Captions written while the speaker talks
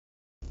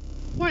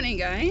Morning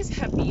guys,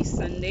 happy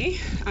Sunday.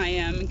 I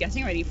am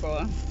getting ready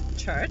for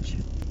church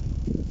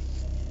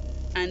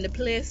and the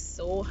place is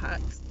so hot.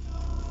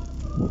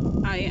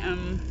 I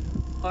am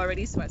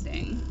already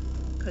sweating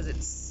because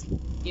it's,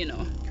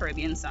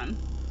 Caribbean sun.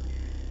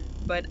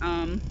 But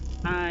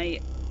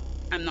I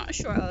am not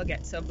sure I'll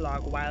get to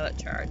vlog while at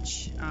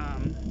church,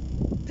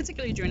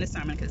 particularly during the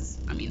sermon because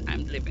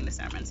I'm delivering the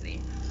sermon today.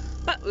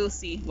 But we'll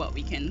see what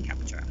we can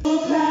capture.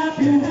 Clap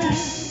your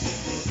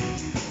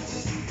hands.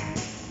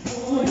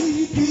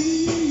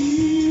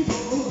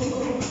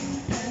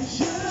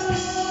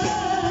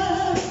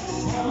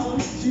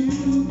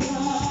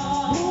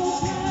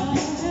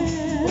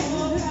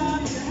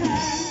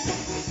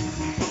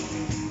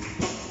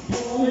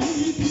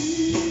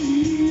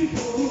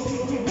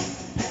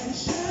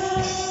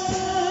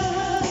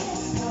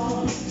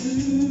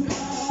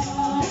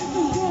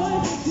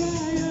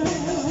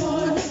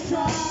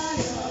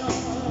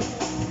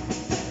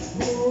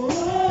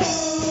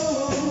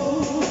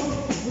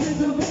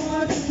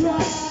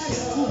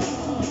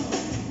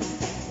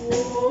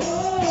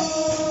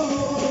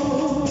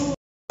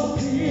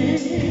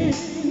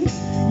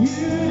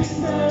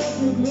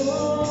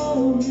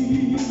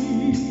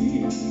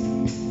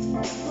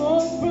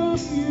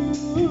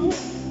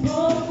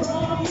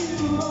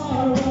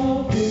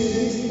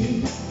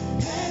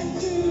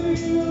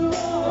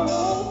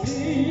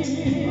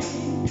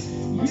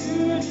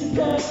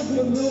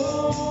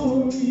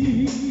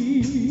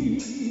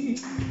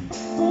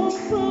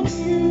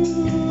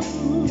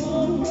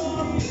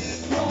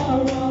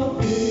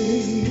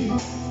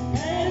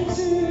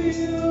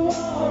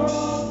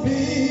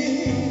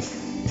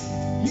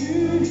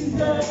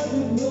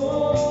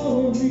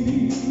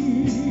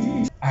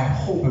 I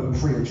hope and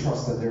pray and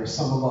trust that there are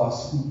some of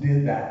us who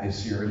did that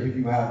this year, and if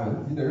you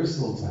haven't, there is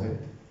still time.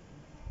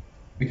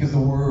 Because the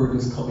word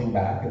is coming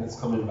back, and it's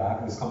coming back,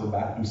 and it's coming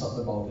back. Do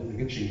something about it,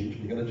 make a change,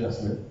 make an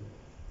adjustment.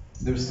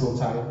 There's still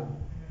time.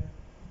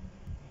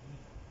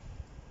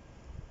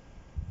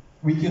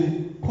 We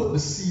can put the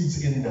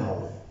seeds in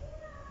now,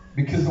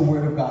 because the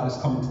word of God is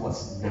coming to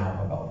us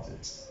now about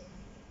it.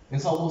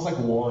 It's almost like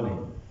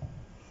warning.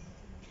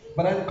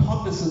 But I'm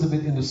cognizant of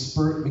it in the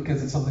spirit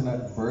because it's something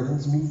that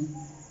burdens me.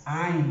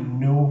 I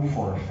know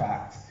for a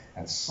fact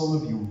that some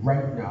of you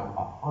right now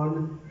are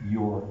on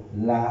your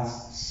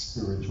last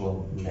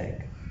spiritual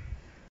leg.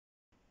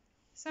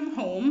 So I'm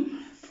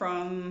home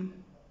from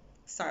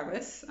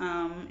service.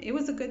 It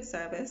was a good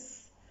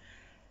service.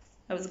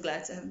 I was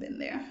glad to have been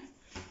there.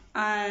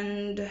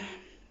 And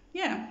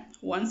yeah,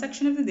 one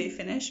section of the day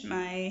finished.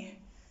 My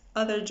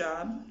other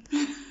job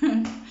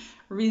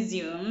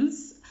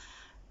resumes.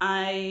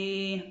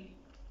 I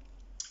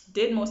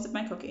did most of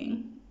my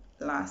cooking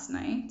last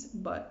night,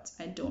 but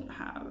I don't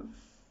have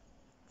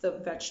the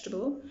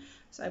vegetable,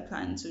 so I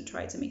plan to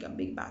try to make a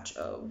big batch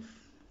of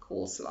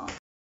coleslaw.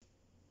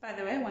 By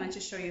the way, I wanted to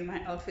show you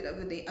my outfit of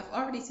the day. I've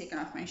already taken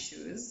off my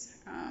shoes,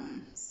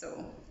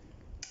 so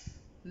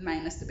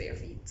minus the bare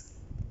feet.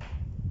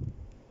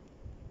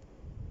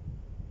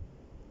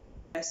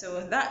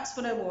 So that's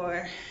what I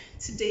wore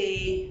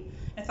today.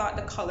 I thought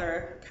the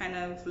color kind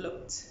of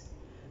looked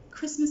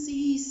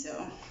Christmassy,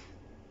 so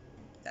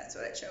that's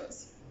what I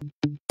chose.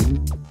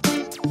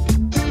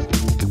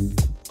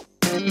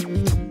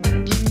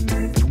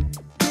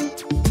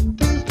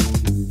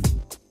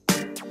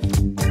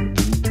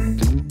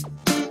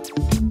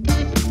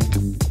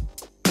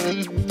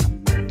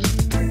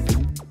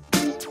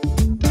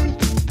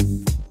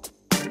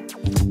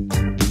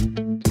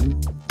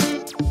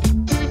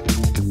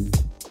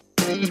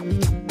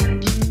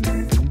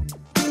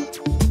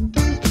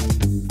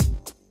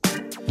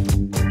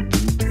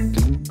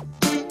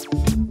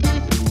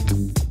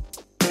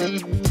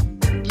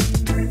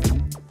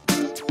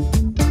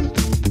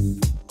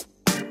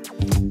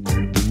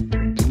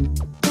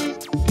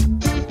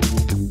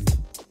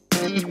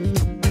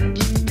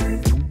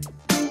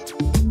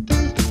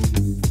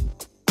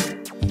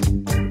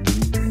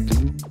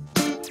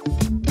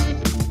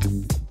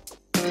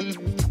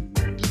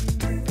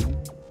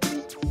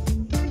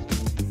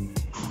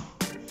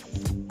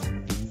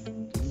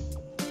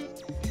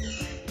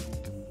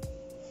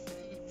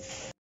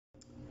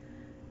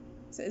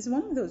 So it's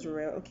one of those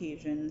rare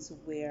occasions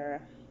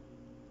where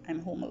I'm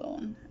home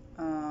alone.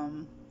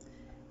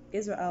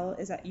 Israel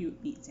is at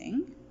youth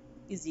meeting.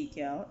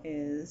 Ezekiel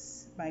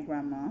is my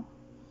grandma.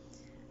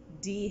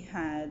 D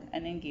had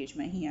an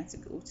engagement he had to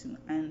go to.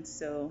 And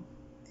so,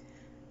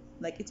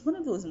 it's one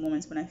of those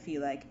moments when I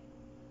feel like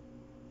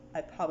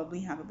I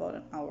probably have about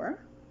an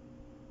hour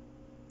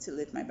to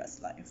live my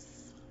best life.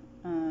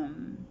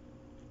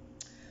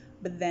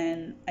 But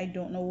then I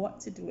don't know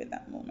what to do with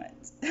that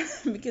moment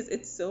because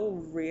it's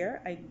so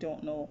rare. I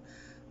don't know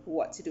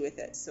what to do with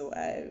it. So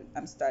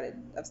I've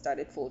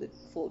started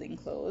folding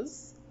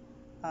clothes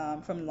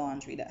from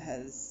laundry that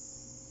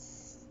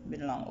has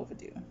been long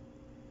overdue.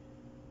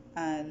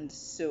 And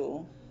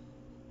so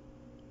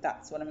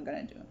that's what I'm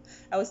gonna do.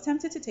 I was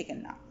tempted to take a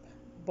nap,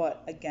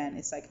 but again,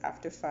 it's like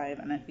after 5,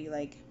 and I feel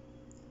like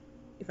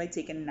if I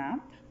take a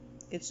nap,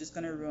 it's just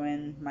gonna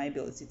ruin my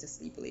ability to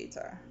sleep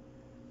later.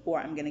 or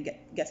I'm gonna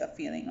get up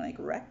feeling like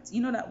wrecked.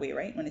 You know that way,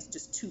 right? When it's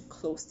just too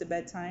close to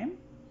bedtime.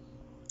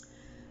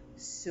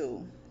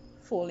 So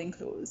folding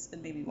clothes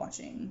and maybe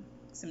watching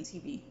some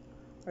TV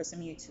or some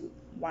YouTube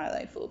while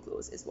I fold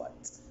clothes is what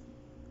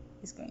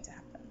is going to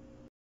happen.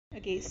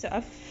 Okay, so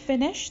I've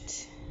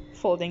finished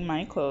folding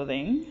my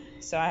clothing,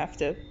 so I have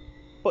to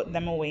put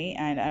them away,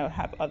 and I'll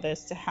have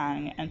others to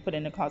hang and put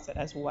in the closet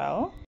as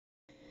well.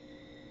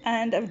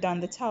 And I've done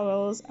the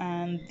towels,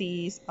 and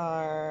these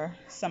are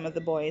some of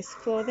the boys'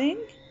 clothing.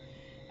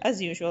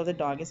 As usual, the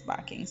dog is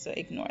barking, so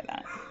ignore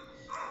that.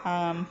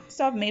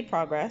 So I've made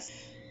progress.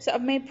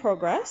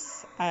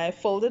 I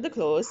folded the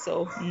clothes,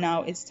 so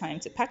now it's time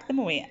to pack them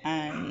away,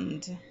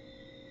 and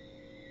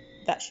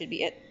that should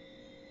be it.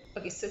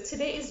 Okay, so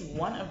today is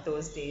one of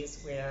those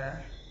days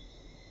where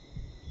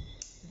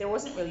there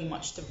wasn't really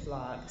much to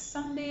vlog.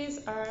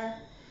 Sundays are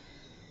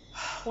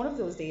one of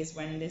those days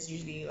when there's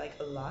usually like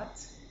a lot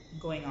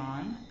going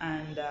on,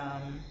 and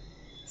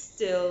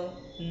still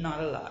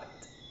not a lot,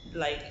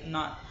 like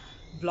not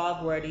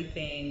vlog worthy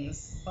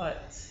things,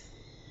 but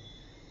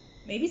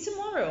maybe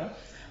tomorrow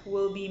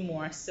will be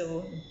more.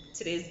 So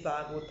today's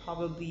vlog would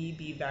probably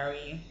be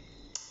very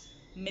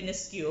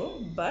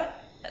minuscule,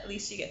 but at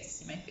least you get to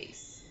see my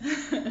face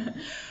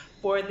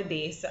for the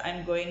day. So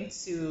I'm going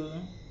to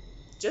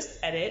just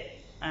edit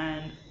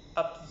and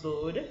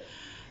upload.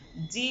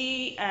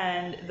 Dee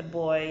and the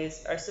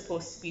boys are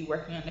supposed to be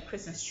working on the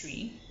Christmas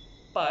tree,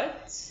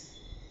 but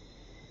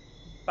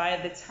by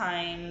the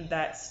time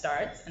that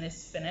starts and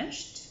is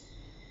finished,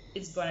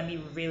 it's going to be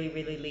really,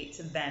 really late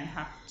to then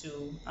have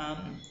to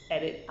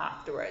edit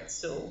afterwards.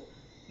 So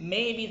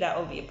maybe that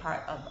will be a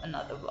part of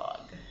another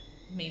vlog,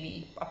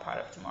 maybe a part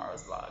of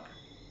tomorrow's vlog.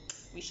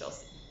 We shall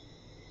see.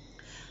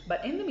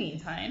 But in the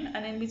meantime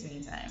and in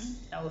between time,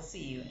 I will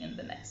see you in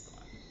the next one.